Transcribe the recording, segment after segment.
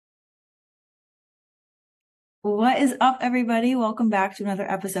What is up, everybody? Welcome back to another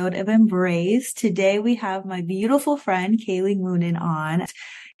episode of Embrace. Today we have my beautiful friend Kailey Moonen on,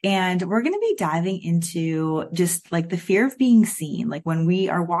 and we're going to be diving into just like the fear of being seen. Like when we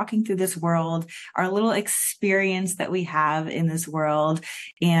are walking through this world, our little experience that we have in this world,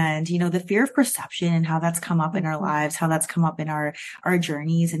 and the fear of perception and how that's come up in our lives, how that's come up in our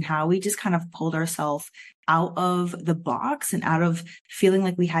journeys, and how we just kind of pulled ourselves out of the box and out of feeling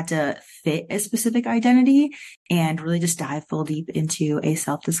like we had to fit a specific identity and really just dive full deep into a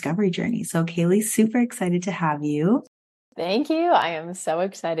self-discovery journey. So Kailey's super excited to have you. Thank you. I am so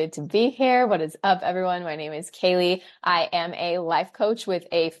excited to be here. What is up, everyone? My name is Kailey. I am a life coach with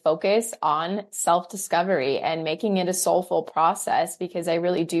a focus on self-discovery and making it a soulful process because I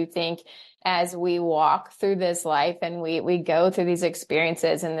really do think as we walk through this life and we go through these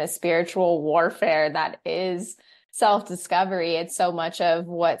experiences and this spiritual warfare that is self-discovery, it's so much of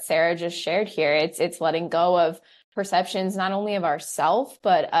what Sarah just shared here. It's letting go of perceptions, not only of ourself,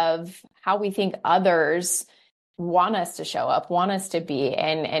 but of how we think others want us to show up, want us to be,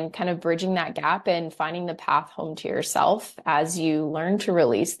 and kind of bridging that gap and finding the path home to yourself as you learn to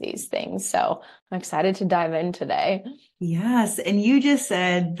release these things. So I'm excited to dive in today. Yes. And you just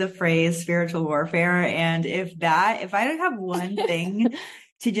said the phrase spiritual warfare. And if I don't have one thing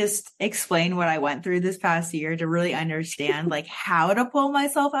to just explain what I went through this past year to really understand like how to pull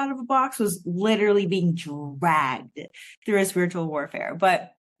myself out of a box was literally being dragged through a spiritual warfare.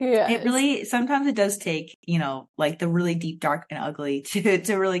 But it Yes. really, sometimes it does take, like the really deep, dark and ugly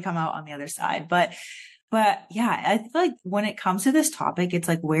to really come out on the other side. But yeah, I feel like when it comes to this topic, it's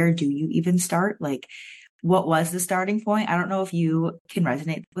like, where do you even start? Like, what was the starting point? I don't know if you can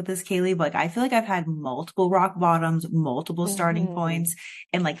resonate with this, Kailey, but like, I feel like I've had multiple rock bottoms, multiple starting Mhm. points,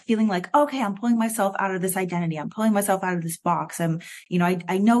 and like feeling like, okay, I'm pulling myself out of this identity. I'm pulling myself out of this box. I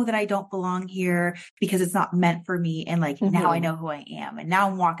know that I don't belong here because it's not meant for me. And like, now I Mhm. know who I am. And now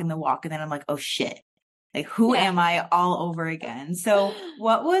I'm walking the walk. And then I'm like, oh shit. Like, who Yeah. am I all over again? So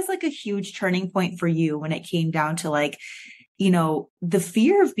what was like a huge turning point for you when it came down to like, the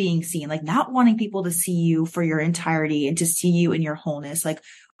fear of being seen, like not wanting people to see you for your entirety and to see you in your wholeness? Like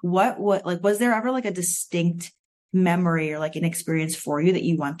like, was there ever like a distinct memory or like an experience for you that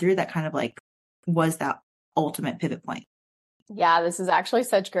you went through that kind of like was that ultimate pivot point? Yeah, this is actually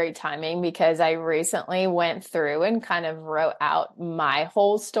such great timing because I recently went through and kind of wrote out my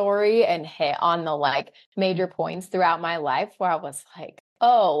whole story and hit on the like major points throughout my life where I was like,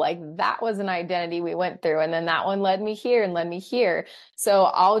 oh, like that was an identity we went through. And then that one led me here and led me here. So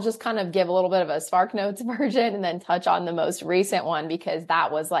I'll just kind of give a little bit of a Spark Notes version and then touch on the most recent one because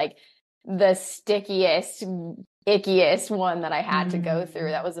that was like the stickiest, ickiest one that I had to go through.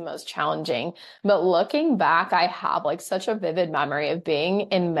 Mm. That was the most challenging. But looking back, I have like such a vivid memory of being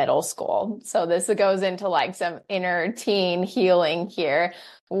in middle school. So this goes into like some inner teen healing here,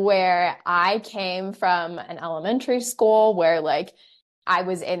 where I came from an elementary school where like I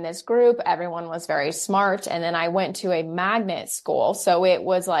was in this group, everyone was very smart, and then I went to a magnet school. So it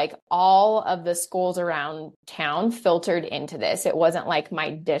was like all of the schools around town filtered into this. It wasn't like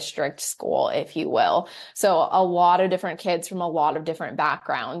my district school, if you will. So a lot of different kids from a lot of different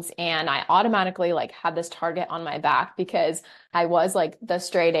backgrounds. And I automatically like had this target on my back because I was like the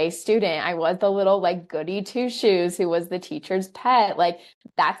straight A student. I was the little like goody two shoes who was the teacher's pet. Like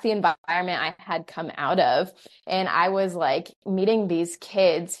that's the environment I had come out of. And I was like meeting these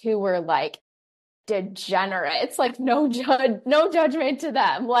kids who were like degenerates, like no judgment to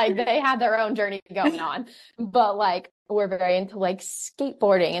them. Like they had their own journey going on, but like we're very into like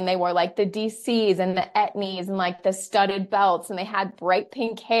skateboarding and they wore like the DCs and the etnies and like the studded belts and they had bright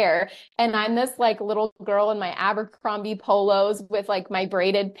pink hair. And I'm this like little girl in my Abercrombie polos with like my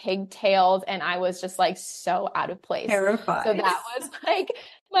braided pigtails. And I was just like so out of place. So Terrified. that was like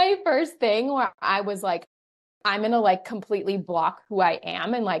my first thing where I was like, I'm gonna like completely block who I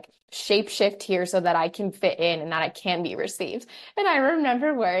am and like shape shift here so that I can fit in and that I can be received. And I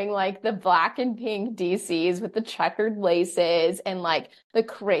remember wearing like the black and pink DCs with the checkered laces and like the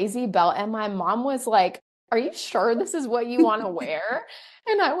crazy belt. And my mom was like, are you sure this is what you want to wear?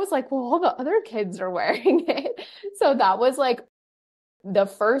 And I was like, well, all the other kids are wearing it. So that was like the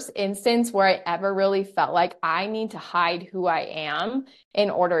first instance where I ever really felt like I need to hide who I am in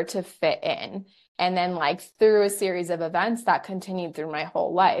order to fit in. And then like through a series of events that continued through my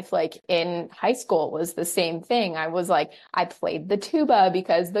whole life. Like in high school it was the same thing. I was like, I played the tuba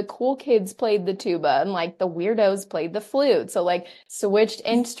because the cool kids played the tuba and like the weirdos played the flute. So like switched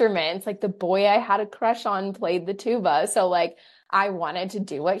instruments, like the boy I had a crush on played the tuba. So like I wanted to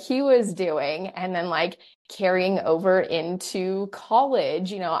do what he was doing. And then like carrying over into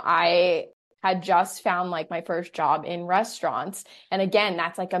college, I had just found like my first job in restaurants. And again,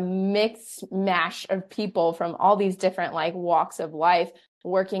 that's like a mixed mash of people from all these different like walks of life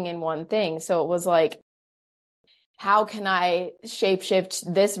working in one thing. So it was like, how can I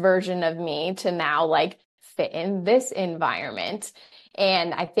shapeshift this version of me to now like fit in this environment?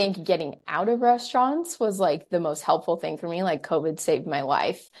 And I think getting out of restaurants was like the most helpful thing for me. Like COVID saved my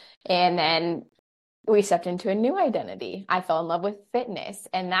life. And then we stepped into a new identity. I fell in love with fitness.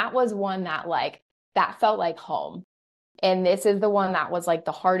 And that was one that like, that felt like home. And this is the one that was like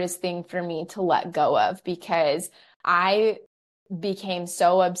the hardest thing for me to let go of, because I became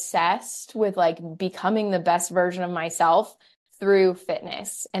so obsessed with like becoming the best version of myself through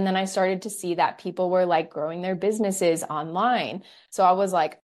fitness. And then I started to see that people were like growing their businesses online. So I was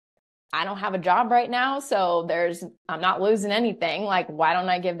like, I don't have a job right now, so I'm not losing anything. Like, why don't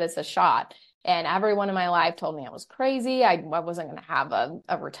I give this a shot? And everyone in my life told me I was crazy. I wasn't going to have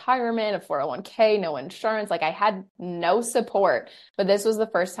a retirement, a 401k, no insurance. Like, I had no support. But this was the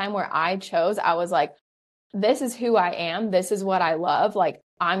first time where I was like, this is who I am. This is what I love. Like,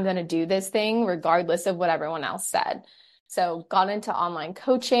 I'm going to do this thing regardless of what everyone else said. So got into online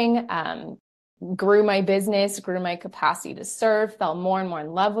coaching, grew my business, grew my capacity to serve, fell more and more in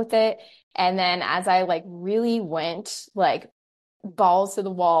love with it. And then as I like really went like balls to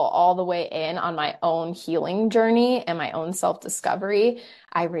the wall all the way in on my own healing journey and my own self-discovery,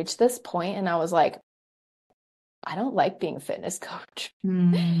 I reached this point and I was like, I don't like being a fitness coach.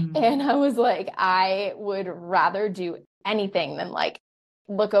 And I was like, I would rather do anything than like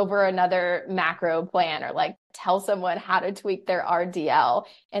look over another macro plan or like tell someone how to tweak their RDL.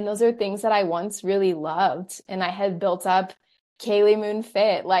 And those are things that I once really loved. And I had built up Kailey Moon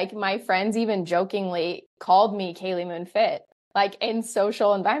Fit. Like my friends even jokingly called me Kailey Moon Fit. Like in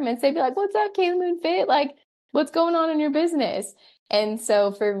social environments, they'd be like, what's up, Kailey Moon Fit? Like, what's going on in your business? And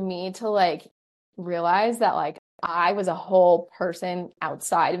so for me to like realize that like I was a whole person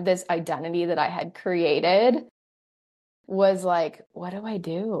outside of this identity that I had created was like, what do I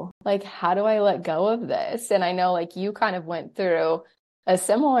do? Like, how do I let go of this? And I know like you kind of went through a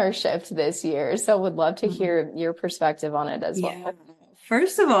similar shift this year. So would love to hear your perspective on it as well.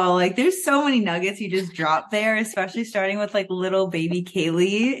 First of all, like there's so many nuggets you just dropped there, especially starting with like little baby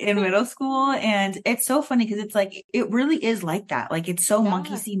Kailey in middle school. And it's so funny because it's like, it really is like that. Like it's so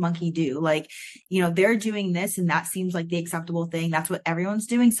monkey see, monkey do. Like, you know, they're doing this and that seems like the acceptable thing. That's what everyone's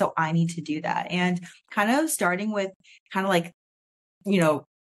doing. So I need to do that. And kind of starting with kind of like, you know,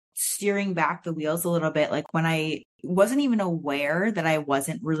 steering back the wheels a little bit, like when I wasn't even aware that I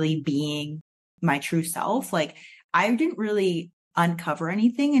wasn't really being my true self, like I didn't really uncover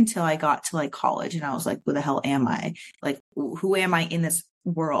anything until I got to like college and I was like, who the hell am I? Like, who am I in this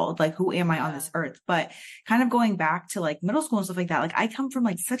world? Like, who am I on this earth? But kind of going back to like middle school and stuff like that, like I come from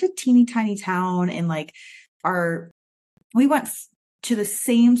like such a teeny tiny town and like we went to the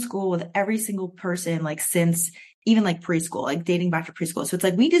same school with every single person, like since even like preschool, like dating back to preschool. So it's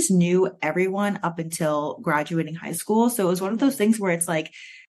like, we just knew everyone up until graduating high school. So it was one of those things where it's like,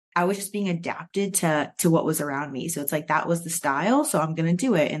 I was just being adapted to what was around me. So it's like, that was the style. So I'm going to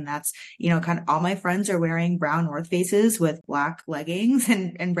do it. And that's, you know, kind of all my friends are wearing brown North Faces with black leggings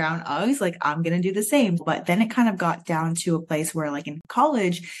and brown Uggs. Like I'm going to do the same. But then it kind of got down to a place where like in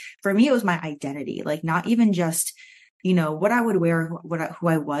college, for me, it was my identity, like not even just, you know, what I would wear, who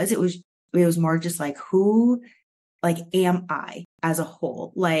I was. It was more just like, who like am I as a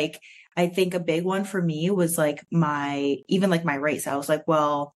whole? Like, I think a big one for me was like even like my race. I was like,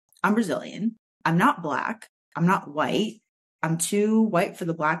 well, I'm Brazilian. I'm not Black. I'm not white. I'm too white for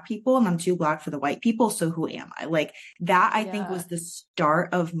the Black people and I'm too Black for the white people. So who am I? Like that, I think was the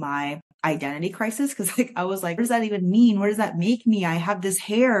start of my identity crisis. Cause like, I was like, what does that even mean? What does that make me? I have this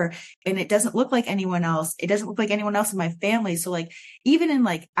hair and it doesn't look like anyone else. It doesn't look like anyone else in my family. So like, even in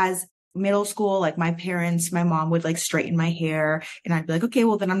like, as middle school, like my mom would like straighten my hair and I'd be like, okay,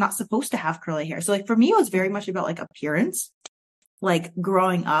 well then I'm not supposed to have curly hair. So like for me, it was very much about like appearance, like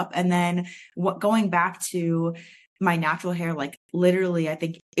growing up. And then going back to my natural hair, like literally, I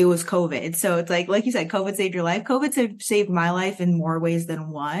think it was COVID. So it's like you said, COVID saved your life. COVID saved my life in more ways than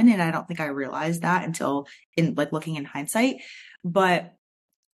one. And I don't think I realized that until in like looking in hindsight. But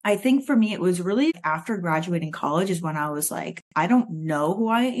I think for me, it was really after graduating college is when I was like, I don't know who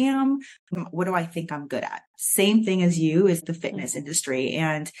I am. What do I think I'm good at? Same thing as you is the fitness industry.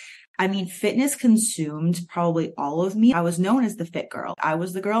 And I mean, fitness consumed probably all of me. I was known as the fit girl. I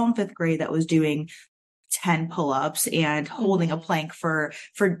was the girl in fifth grade that was doing 10 pull-ups and holding a plank for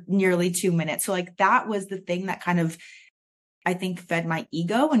nearly 2 minutes. So like that was the thing that kind of, I think, fed my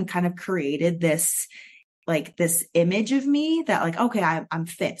ego and kind of created this like this image of me that like, okay, I'm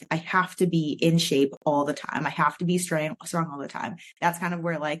fit. I have to be in shape all the time. I have to be strong all the time. That's kind of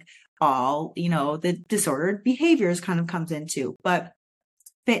where like all, the disordered behaviors kind of comes into. But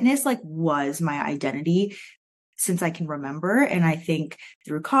fitness like was my identity since I can remember. And I think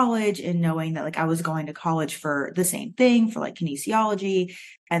through college and knowing that like I was going to college for the same thing, for like kinesiology.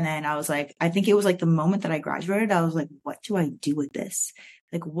 And then I was like, I think it was like the moment that I graduated, I was like, what do I do with this?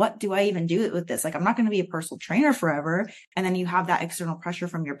 Like, what do I even do with this? Like, I'm not going to be a personal trainer forever. And then you have that external pressure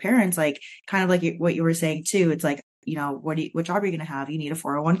from your parents, like kind of like what you were saying too. It's like, what job are you going to have? You need a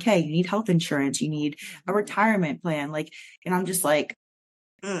 401k, you need health insurance, you need a retirement plan. Like, and I'm just like,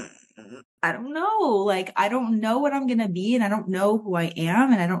 I don't know. Like, I don't know what I'm going to be, and I don't know who I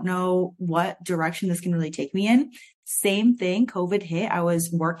am, and I don't know what direction this can really take me in. Same thing. COVID hit. I was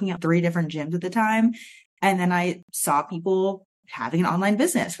working at 3 different gyms at the time. And then I saw people having an online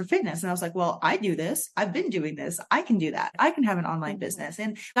business for fitness. And I was like, well, I do this. I've been doing this. I can do that. I can have an online business.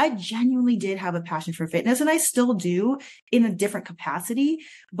 And I genuinely did have a passion for fitness, and I still do in a different capacity.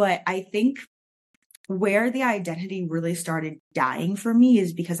 But I think where the identity really started dying for me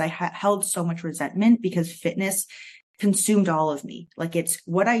is because I held so much resentment because fitness consumed all of me. Like, it's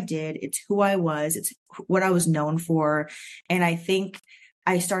what I did. It's who I was. It's what I was known for. And I think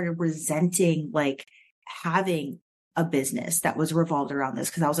I started resenting like having a business that was revolved around this,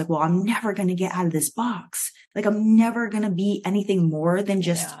 because I was like, well, I'm never going to get out of this box. Like, I'm never going to be anything more than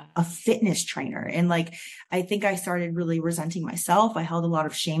just a fitness trainer. And like, I think I started really resenting myself. I held a lot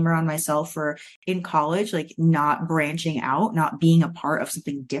of shame around myself for in college, like not branching out, not being a part of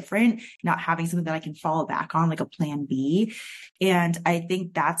something different, not having something that I can fall back on, like a plan B. And I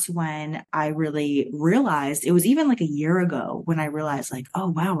think that's when I really realized, it was even like a year ago when I realized like, oh,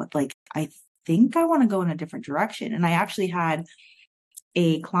 wow, like I think I want to go in a different direction. And I actually had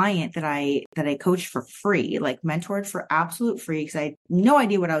a client that I coached for free, like mentored for absolute free, because I had no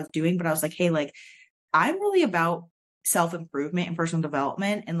idea what I was doing. But I was like, hey, like, I'm really about self-improvement and personal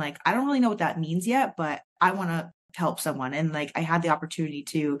development. And like, I don't really know what that means yet, but I want to help someone. And like, I had the opportunity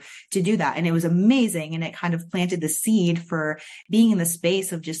to do that. And it was amazing. And it kind of planted the seed for being in the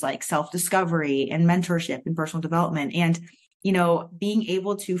space of just like self-discovery and mentorship and personal development. And being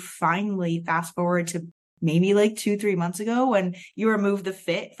able to finally fast forward to maybe like 2-3 months ago when you removed the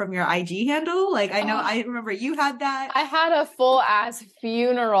fit from your IG handle. Like, I know, I remember you had that. I had a full ass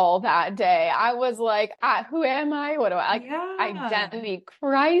funeral that day. I was like, who am I? What do I like? Identity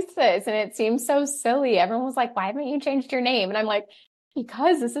crisis. And it seems so silly. Everyone was like, why haven't you changed your name? And I'm like,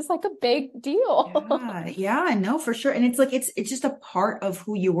 because this is like a big deal. Yeah, no, for sure. And it's like, it's just a part of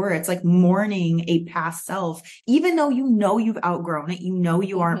who you were. It's like mourning a past self, even though you've outgrown it,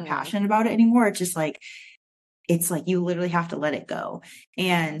 you aren't passionate about it anymore. It's like you literally have to let it go.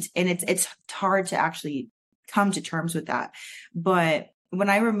 And it's hard to actually come to terms with that. But when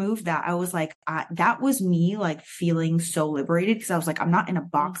I removed that, I was like, that was me like feeling so liberated, because I was like, I'm not in a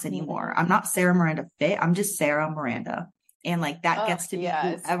box anymore. I'm not Sarah Miranda Fit. I'm just Sarah Miranda. And like, that gets to be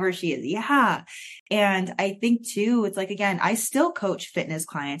whoever she is. Yeah. And I think too, it's like, again, I still coach fitness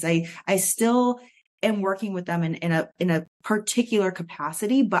clients. I still am working with them in a particular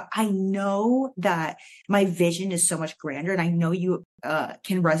capacity, but I know that my vision is so much grander. And I know you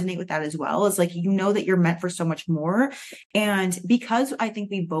can resonate with that as well. It's like, that you're meant for so much more. And because I think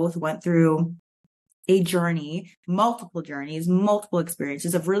we both went through a journey, multiple journeys, multiple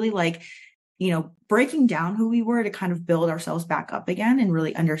experiences of really like, breaking down who we were to kind of build ourselves back up again and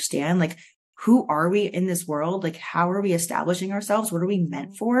really understand like, who are we in this world? Like, how are we establishing ourselves? What are we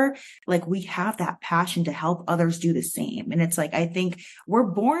meant for? Like, we have that passion to help others do the same. And it's like, I think we're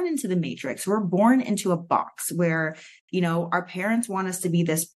born into the matrix. We're born into a box where, our parents want us to be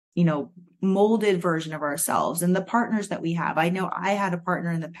this, molded version of ourselves and the partners that we have. I know I had a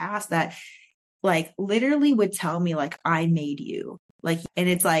partner in the past that like literally would tell me like, I made you. Like, and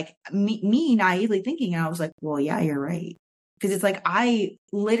it's like me naively thinking, and I was like, well, yeah, you're right. Because it's like, I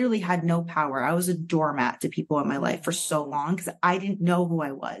literally had no power. I was a doormat to people in my life for so long because I didn't know who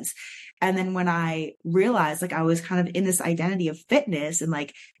I was. And then when I realized like I was kind of in this identity of fitness and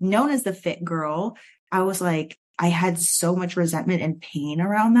like known as the fit girl, I was like, I had so much resentment and pain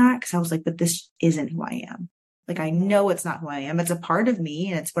around that, because I was like, but this isn't who I am. Like, I know it's not who I am. It's a part of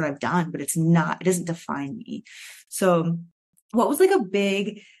me and it's what I've done, but it doesn't define me. So what was like a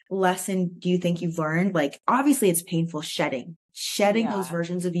big lesson do you think you've learned? Like, obviously it's painful shedding those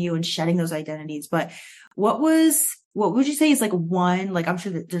versions of you and shedding those identities. But what would you say is like one, like, I'm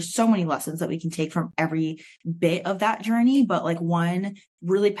sure that there's so many lessons that we can take from every bit of that journey, but like one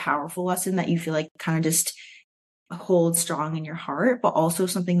really powerful lesson that you feel like kind of just hold strong in your heart, but also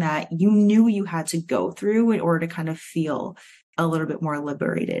something that you knew you had to go through in order to kind of feel a little bit more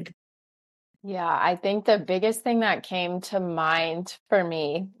liberated? Yeah, I think the biggest thing that came to mind for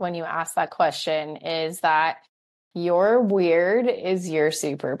me when you asked that question is that your weird is your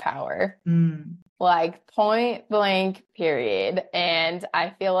superpower. Mm. Like point blank, period. And I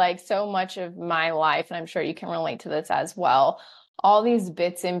feel like so much of my life, and I'm sure you can relate to this as well, all these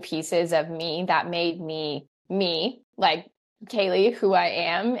bits and pieces of me that made me me, like Kailey, who I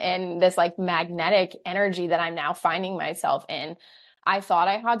am, and this like magnetic energy that I'm now finding myself in. I thought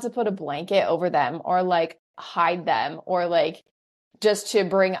I had to put a blanket over them or like hide them or like just to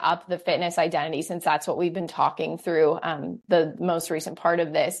bring up the fitness identity, since that's what we've been talking through the most recent part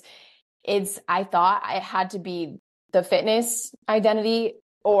of this. I thought I had to be the fitness identity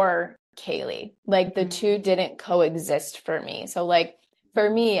or Kailey. Like the two didn't coexist for me. So like for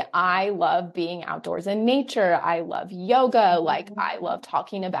me, I love being outdoors in nature. I love yoga. Like I love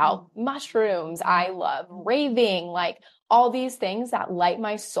talking about mushrooms. I love raving, like all these things that light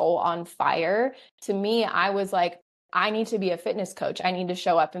my soul on fire. To me, I was like, I need to be a fitness coach. I need to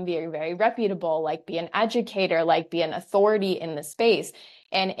show up and be very reputable, like be an educator, like be an authority in the space.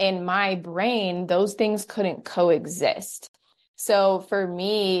 And in my brain, those things couldn't coexist. So for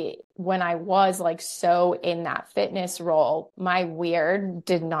me, when I was like so in that fitness role, my weird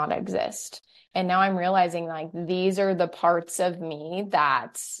did not exist. And now I'm realizing like these are the parts of me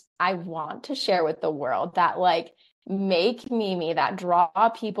that I want to share with the world that like make me, that draw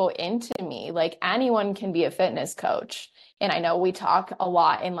people into me. Like anyone can be a fitness coach. And I know we talk a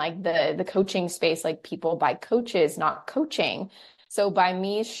lot in like the coaching space, like people buy coaches, not coaching. So by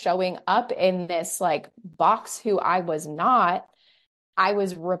me showing up in this like box who I was not, I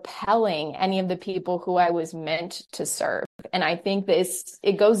was repelling any of the people who I was meant to serve. And I think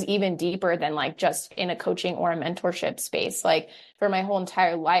it goes even deeper than like just in a coaching or a mentorship space. Like for my whole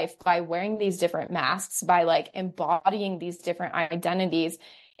entire life, by wearing these different masks, by like embodying these different identities,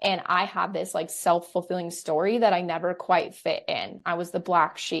 and I had this like self-fulfilling story that I never quite fit in. I was the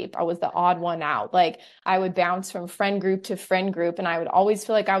black sheep. I was the odd one out. Like I would bounce from friend group to friend group, and I would always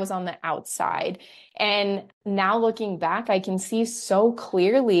feel like I was on the outside. And now looking back, I can see so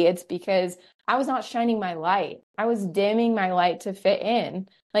clearly it's because I was not shining my light. I was dimming my light to fit in.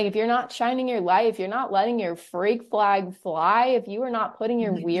 Like if you're not shining your light, if you're not letting your freak flag fly, if you are not putting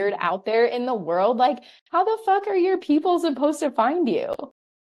your weird out there in the world, like how the fuck are your people supposed to find you?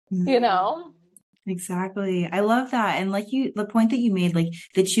 You know? Exactly. I love that. And the point that you made, like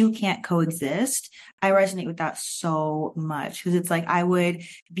the two can't coexist, I resonate with that so much because it's like I would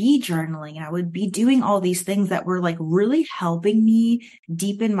be journaling and I would be doing all these things that were like really helping me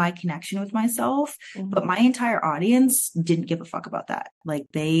deepen my connection with myself. But my entire audience didn't give a fuck about that. Like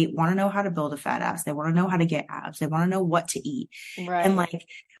they want to know how to build a fat ass. They want to know how to get abs. They want to know what to eat. Right. And like,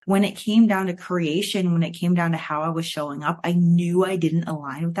 when it came down to creation, when it came down to how I was showing up, I knew I didn't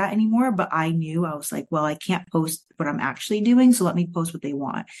align with that anymore, but I knew I was like, well, I can't post what I'm actually doing. So let me post what they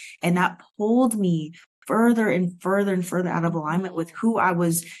want. And that pulled me further and further and further out of alignment with who I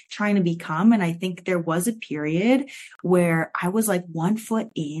was trying to become. And I think there was a period where I was like 1 foot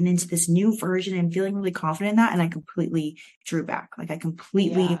into this new version and feeling really confident in that. And I completely drew back. Like I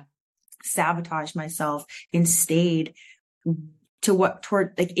completely sabotaged myself and stayed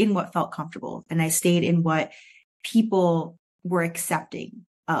in what felt comfortable. And I stayed in what people were accepting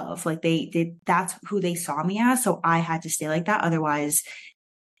of. Like that's who they saw me as. So I had to stay like that. Otherwise,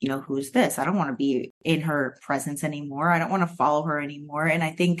 who's this? I don't want to be in her presence anymore. I don't want to follow her anymore. And I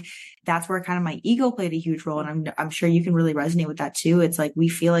think that's where kind of my ego played a huge role. And I'm sure you can really resonate with that too. It's like, we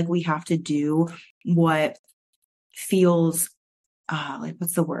feel like we have to do what feels, like,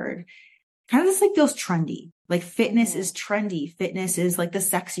 what's the word? Kind of just like feels trendy. Like fitness is trendy. Fitness is like the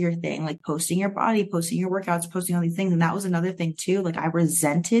sexier thing, like posting your body, posting your workouts, posting all these things. And that was another thing too. Like I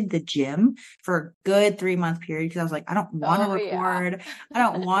resented the gym for a good 3-month period because I was like, I don't want to record. I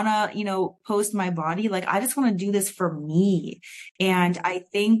don't want to, post my body. Like I just want to do this for me. And I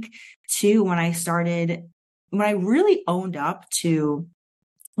think too, when I really owned up to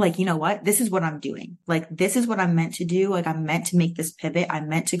like, you know what, this is what I'm doing. Like, this is what I'm meant to do. Like, I'm meant to make this pivot. I'm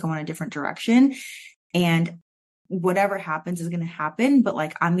meant to go in a different direction. And whatever happens is going to happen, but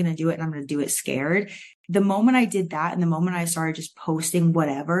like, I'm going to do it and I'm going to do it scared. the moment I did that and the moment I started just posting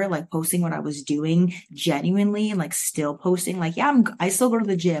whatever, like posting what I was doing genuinely and like still posting, like, yeah, I still go to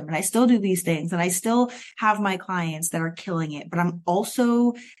the gym and I still do these things and I still have my clients that are killing it, but I'm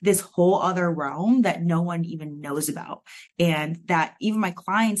also this whole other realm that no one even knows about and that even my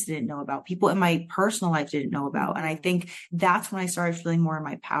clients didn't know about, people in my personal life didn't know about. And I think that's when I started feeling more in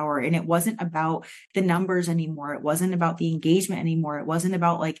my power. And it wasn't about the numbers anymore. It wasn't about the engagement anymore. It wasn't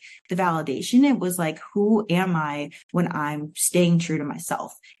about like the validation. It was like, who am I when I'm staying true to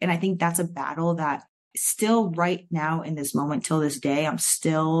myself? And I think that's a battle that still right now in this moment till this day, I'm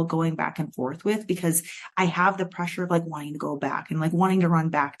still going back and forth with, because I have the pressure of like wanting to go back and like wanting to run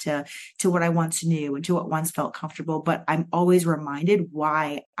back to what I once knew and to what once felt comfortable. But I'm always reminded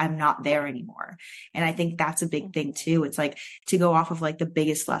why I'm not there anymore. And I think that's a big thing too. It's like, to go off of like the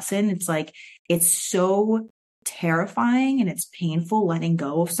biggest lesson, it's like, it's so terrifying and it's painful letting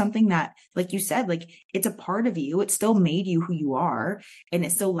go of something that, like you said, like it's a part of you. It still made you who you are and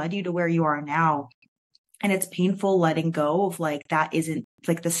it still led you to where you are now. And it's painful letting go of like, that isn't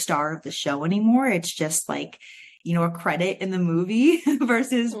like the star of the show anymore. It's just like, a credit in the movie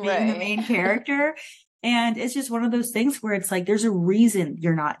versus being the main character. And it's just one of those things where it's like, there's a reason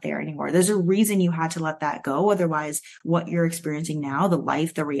you're not there anymore. There's a reason you had to let that go. Otherwise, what you're experiencing now, the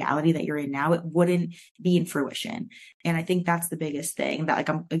life, the reality that you're in now, it wouldn't be in fruition. And I think that's the biggest thing that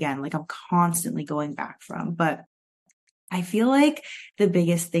I'm constantly going back from. But I feel like the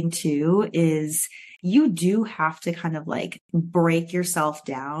biggest thing too is you do have to kind of like break yourself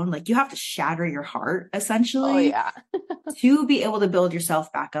down. Like you have to shatter your heart essentially to be able to build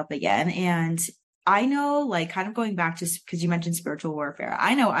yourself back up again. And I know, like, kind of going back to, because you mentioned spiritual warfare.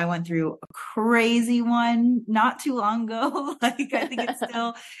 I know I went through a crazy one not too long ago. Like,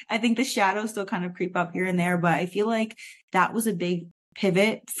 I think the shadows still kind of creep up here and there, but I feel like that was a big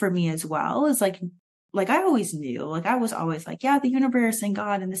pivot for me as well. Is like I always knew, like I was always like, yeah, the universe and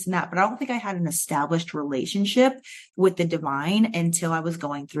God and this and that, but I don't think I had an established relationship with the divine until I was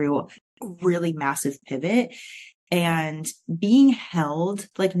going through a really massive pivot. And being held,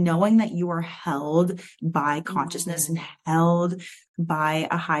 like knowing that you are held by consciousness and held by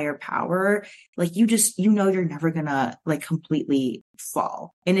a higher power, like you're never gonna like completely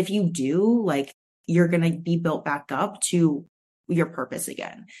fall. And if you do, like you're gonna be built back up to your purpose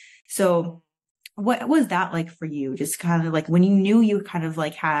again. So what was that like for you? Just kind of like when you knew you kind of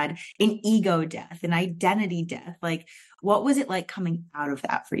like had an ego death, an identity death, like what was it like coming out of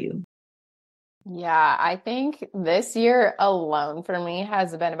that for you? Yeah, I think this year alone for me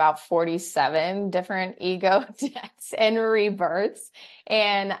has been about 47 different ego deaths and rebirths.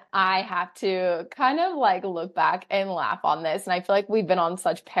 And I have to kind of like look back and laugh on this. And I feel like we've been on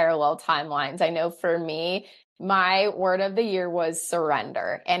such parallel timelines. I know for me, my word of the year was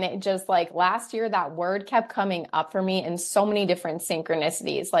surrender. And it just like last year, that word kept coming up for me in so many different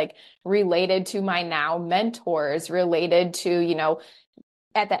synchronicities, like related to my now mentors, related to,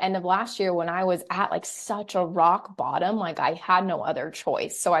 at the end of last year when I was at like such a rock bottom, like I had no other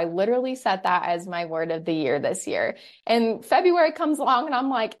choice. So I literally set that as my word of the year this year. And February comes along and I'm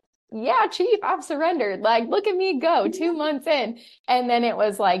like, yeah, chief, I've surrendered. Like, look at me go 2 months in. And then it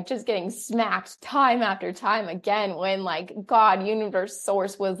was like just getting smacked time after time again when like God, universe,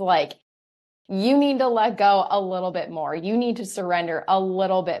 source was like, you need to let go a little bit more. You need to surrender a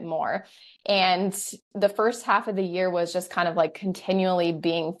little bit more. And the first half of the year was just kind of like continually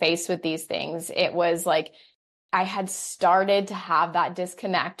being faced with these things. It was like I had started to have that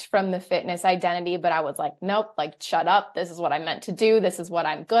disconnect from the fitness identity, but I was like, nope, like shut up. This is what I'm meant to do. This is what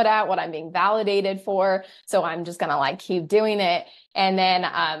I'm good at, what I'm being validated for. So I'm just going to like keep doing it. And then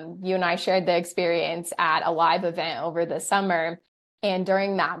you and I shared the experience at a live event over the summer. And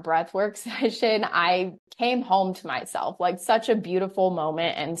during that breathwork session, I came home to myself, like such a beautiful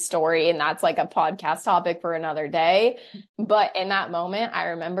moment and story. And that's like a podcast topic for another day. But in that moment, I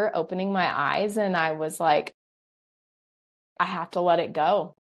remember opening my eyes and I was like, I have to let it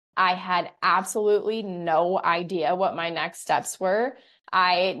go. I had absolutely no idea what my next steps were.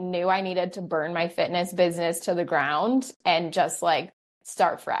 I knew I needed to burn my fitness business to the ground and just like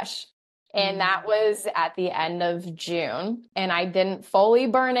start fresh. And that was at the end of June. And I didn't fully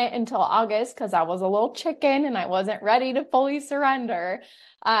burn it until August because I was a little chicken and I wasn't ready to fully surrender.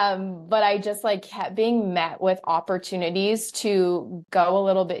 But I just like kept being met with opportunities to go a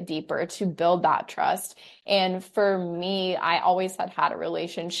little bit deeper, to build that trust. And for me, I always had a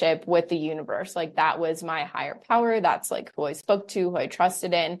relationship with the universe. Like that was my higher power. That's like who I spoke to, who I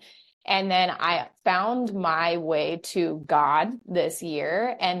trusted in. And then I found my way to God this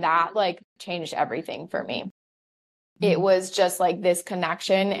year, and that like changed everything for me. It was just like this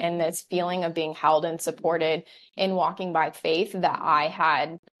connection and this feeling of being held and supported in walking by faith that I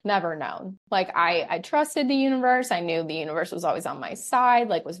had never known. Like I trusted the universe. I knew the universe was always on my side,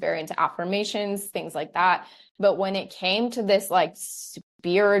 like was very into affirmations, things like that. But when it came to this like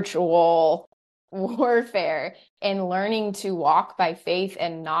spiritual warfare and learning to walk by faith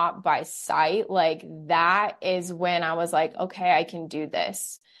and not by sight, like that is when I was like, okay, I can do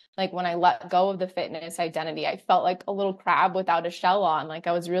this. Like when I let go of the fitness identity, I felt like a little crab without a shell on. Like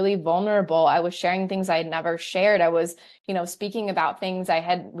I was really vulnerable. I was sharing things I had never shared. I was, speaking about things I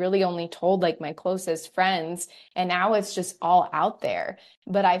had really only told like my closest friends. And now it's just all out there.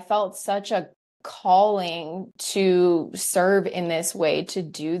 But I felt such a calling to serve in this way, to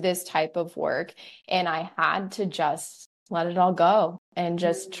do this type of work. And I had to just let it all go and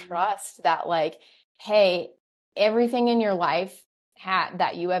just trust that like, hey, everything in your life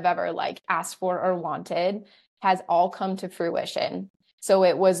that you have ever like asked for or wanted has all come to fruition. So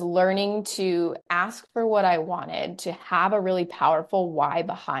it was learning to ask for what I wanted, to have a really powerful why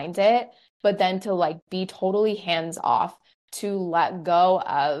behind it, but then to like be totally hands off, to let go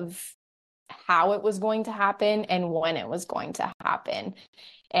of how it was going to happen and when it was going to happen.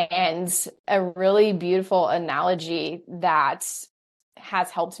 And a really beautiful analogy that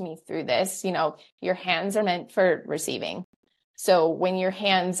has helped me through this, your hands are meant for receiving. So when your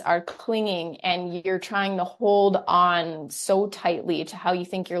hands are clinging and you're trying to hold on so tightly to how you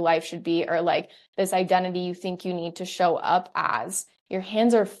think your life should be, or like this identity you think you need to show up as, your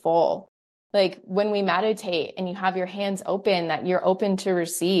hands are full. Like when we meditate and you have your hands open, that you're open to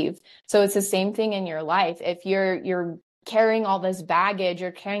receive. So it's the same thing in your life. If you're carrying all this baggage, you're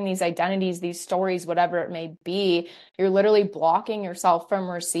carrying these identities, these stories, whatever it may be, you're literally blocking yourself from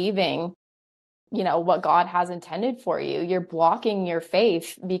receiving what God has intended for you. You're blocking your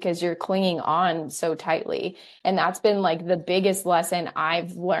faith because you're clinging on so tightly. And that's been like the biggest lesson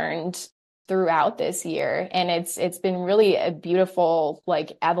I've learned throughout this year. And it's been really a beautiful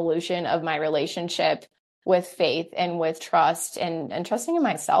like evolution of my relationship with faith and with trust and trusting in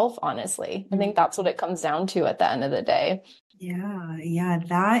myself, honestly. I think that's what it comes down to at the end of the day. Yeah,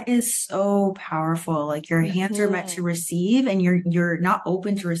 that is so powerful. Like your hands are meant to receive and you're not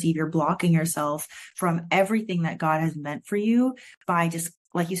open to receive. You're blocking yourself from everything that God has meant for you by just,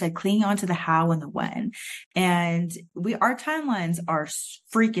 like you said, clinging on to the how and the when. And our timelines are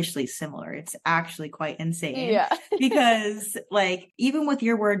freakishly similar. It's actually quite insane. Yeah. Because like, even with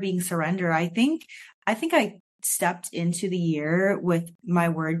your word being surrender, I think I stepped into the year with my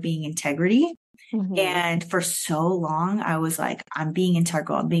word being integrity. And for so long, I was like, I'm being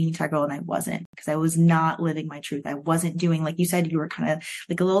integral. And I wasn't, because I was not living my truth. I wasn't doing, like you said, you were kind of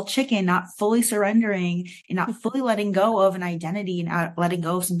like a little chicken, not fully surrendering and not fully letting go of an identity and not letting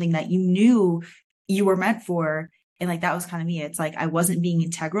go of something that you knew you were meant for. And like, that was kind of me. It's like, I wasn't being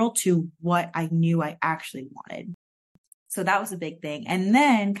integral to what I knew I actually wanted. So that was a big thing. And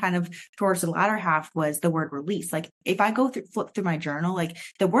then kind of towards the latter half was the word release. Like if I flip through my journal, like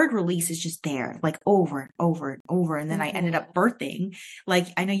the word release is just there, like over and over and over. And then I ended up birthing, like,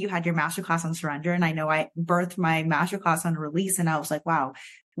 I know you had your masterclass on surrender, and I know I birthed my masterclass on release. And I was like, wow,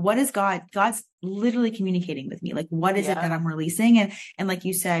 what is God's literally communicating with me. Like, what is it that I'm releasing? And like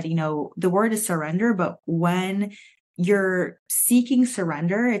you said, the word is surrender, but when you're seeking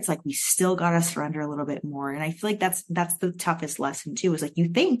surrender, it's like, we still got to surrender a little bit more. And I feel like that's the toughest lesson too, is like, you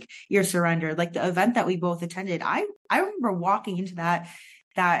think you're surrendered. Like the event that we both attended, I remember walking into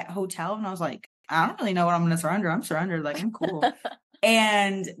that hotel and I was like, I don't really know what I'm going to surrender. I'm surrendered. Like, I'm cool.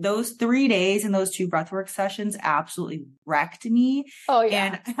 And those 3 days and those 2 breathwork sessions absolutely wrecked me. Oh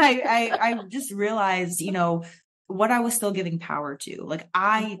yeah. And I just realized, what I was still giving power to. Like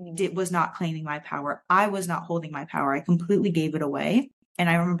was not claiming my power. I was not holding my power. I completely gave it away. And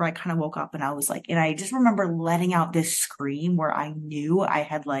I remember I kind of woke up and I was like, and I just remember letting out this scream where I knew I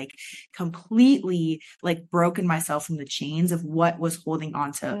had like completely like broken myself from the chains of what was holding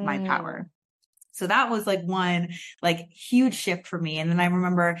on to my power. So that was like one like huge shift for me. And then I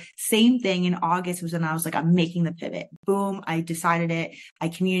remember same thing in August was when I was like, I'm making the pivot. Boom. I decided it. I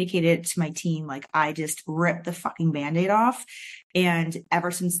communicated it to my team. Like I just ripped the fucking Band-Aid off. And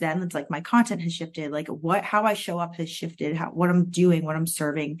ever since then, it's like my content has shifted. Like how I show up has shifted. What I'm doing, what I'm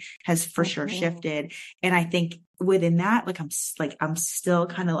serving has for sure shifted. And I think within that, I'm still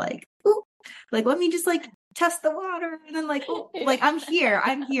kind of like, ooh, like, let me just like test the water. And then like, oh, like I'm here,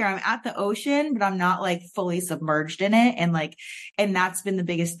 I'm at the ocean, but I'm not like fully submerged in it. And that's been the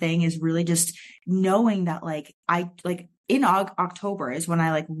biggest thing, is really just knowing that like, in October is when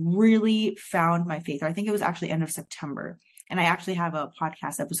I like really found my faith. I think it was actually end of September. And I actually have a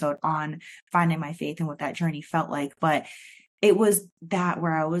podcast episode on finding my faith and what that journey felt like. But it was that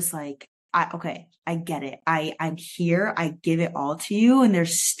where I was like, okay, I get it. I'm here. I give it all to you. And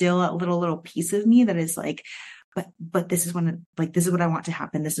there's still a little piece of me that is like, but this is when, like, this is what I want to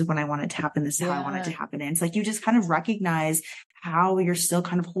happen. This is when I want it to happen. This is how I want it to happen. And it's like, you just kind of recognize how you're still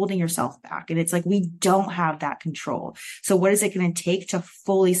kind of holding yourself back. And it's like, we don't have that control. So what is it going to take to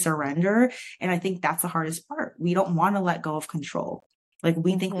fully surrender? And I think that's the hardest part. We don't want to let go of control. Like,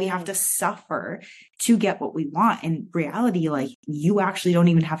 we think we have to suffer to get what we want. In reality, like, you actually don't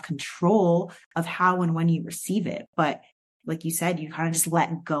even have control of how and when you receive it. But like you said, you kind of just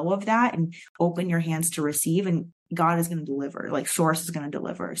let go of that and open your hands to receive, and God is going to deliver, like source is going to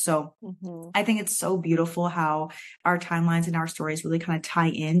deliver. So I think it's so beautiful how our timelines and our stories really kind of tie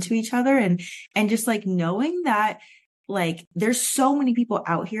into each other, and just like knowing that, like, there's so many people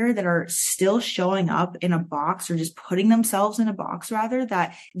out here that are still showing up in a box, or just putting themselves in a box rather,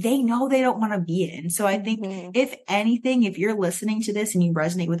 that they know they don't want to be in. So I think if anything, if you're listening to this and you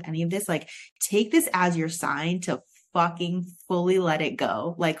resonate with any of this, like, take this as your sign to fucking fully let it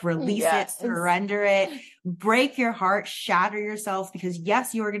go, like release it, surrender it, break your heart, shatter yourself, because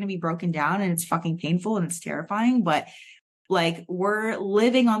yes, you are going to be broken down and it's fucking painful and it's terrifying, but like, we're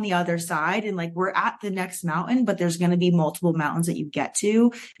living on the other side, and like, we're at the next mountain, but there's going to be multiple mountains that you get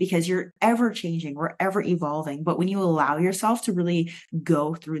to, because you're ever changing, we're ever evolving. But when you allow yourself to really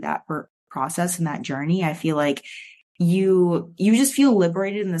go through that process and that journey, I feel like you just feel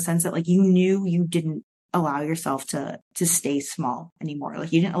liberated, in the sense that, like, you knew you didn't allow yourself to stay small anymore.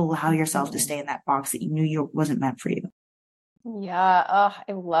 Like, you didn't allow yourself to stay in that box that you knew you wasn't meant for you. Yeah. Oh,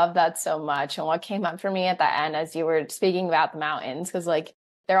 I love that so much. And what came up for me at the end as you were speaking about the mountains, because like,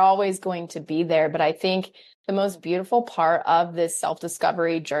 they're always going to be there. But I think the most beautiful part of this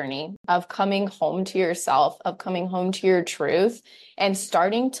self-discovery journey, of coming home to yourself, of coming home to your truth, and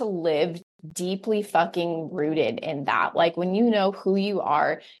starting to live deeply fucking rooted in that. Like, when you know who you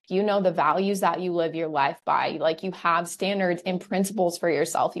are, you know the values that you live your life by, like, you have standards and principles for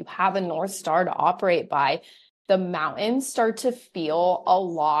yourself, you have a North Star to operate by, the mountains start to feel a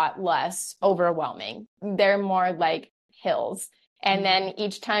lot less overwhelming. They're more like hills. And then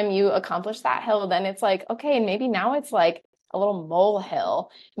each time you accomplish that hill, then it's like, okay, maybe now it's like a little molehill,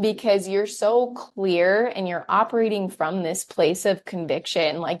 because you're so clear and you're operating from this place of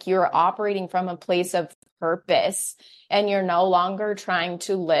conviction. Like, you're operating from a place of purpose, and you're no longer trying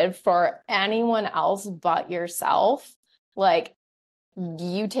to live for anyone else but yourself. Like,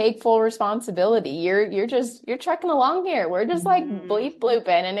 you take full responsibility. You're trekking along here. We're just like bleep blooping.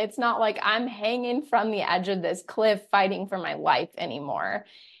 And it's not like I'm hanging from the edge of this cliff fighting for my life anymore.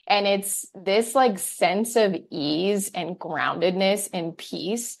 And it's this like sense of ease and groundedness and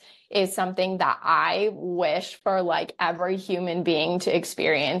peace is something that I wish for like every human being to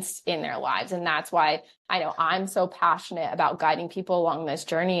experience in their lives. And that's why I know I'm so passionate about guiding people along this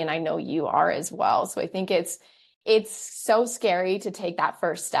journey. And I know you are as well. So I think it's so scary to take that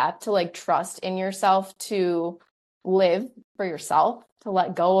first step, to like trust in yourself, to live for yourself, to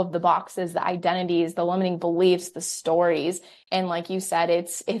let go of the boxes, the identities, the limiting beliefs, the stories. And like you said,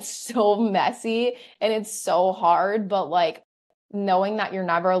 it's so messy and it's so hard, but like, knowing that you're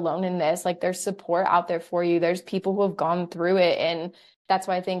never alone in this, like, there's support out there for you. There's people who have gone through it. And that's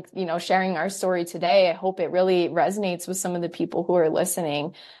why I think, you know, sharing our story today, I hope it really resonates with some of the people who are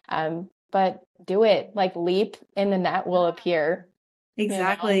listening. But do it, like, leap and the net will appear.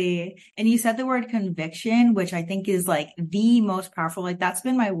 Exactly. You know? And you said the word conviction, which I think is like the most powerful. Like, that's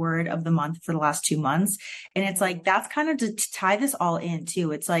been my word of the month for the last 2 months. And it's like, that's kind of to tie this all in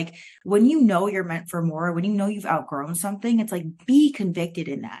too. It's like, when you know you're meant for more, when you know you've outgrown something, it's like, be convicted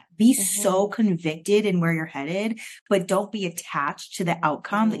in that. Be so convicted in where you're headed, but don't be attached to the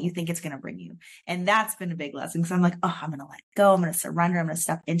outcome that you think it's going to bring you. And that's been a big lesson, because I'm like, oh, I'm going to let go. I'm going to surrender. I'm going to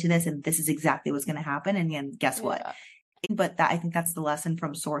step into this. And this is exactly what's going to happen. And then guess what? But I think that's the lesson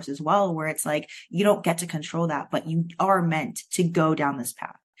from Source as well, where it's like, you don't get to control that, but you are meant to go down this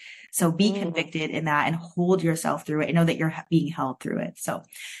path. So be convicted in that and hold yourself through it, and know that you're being held through it. So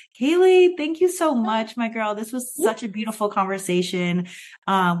Kailey, thank you so much, my girl. This was such a beautiful conversation.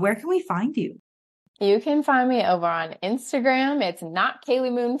 Where can we find you? You can find me over on Instagram. It's not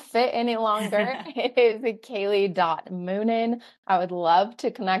Kailey Moon Fit any longer. It is Kailey.Moonen. I would love to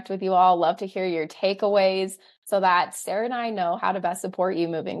connect with you all, love to hear your takeaways, so that Sarah and I know how to best support you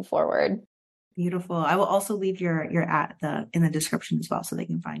moving forward. Beautiful. I will also leave your in the description as well, so they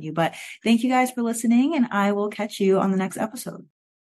can find you. But thank you guys for listening, and I will catch you on the next episode.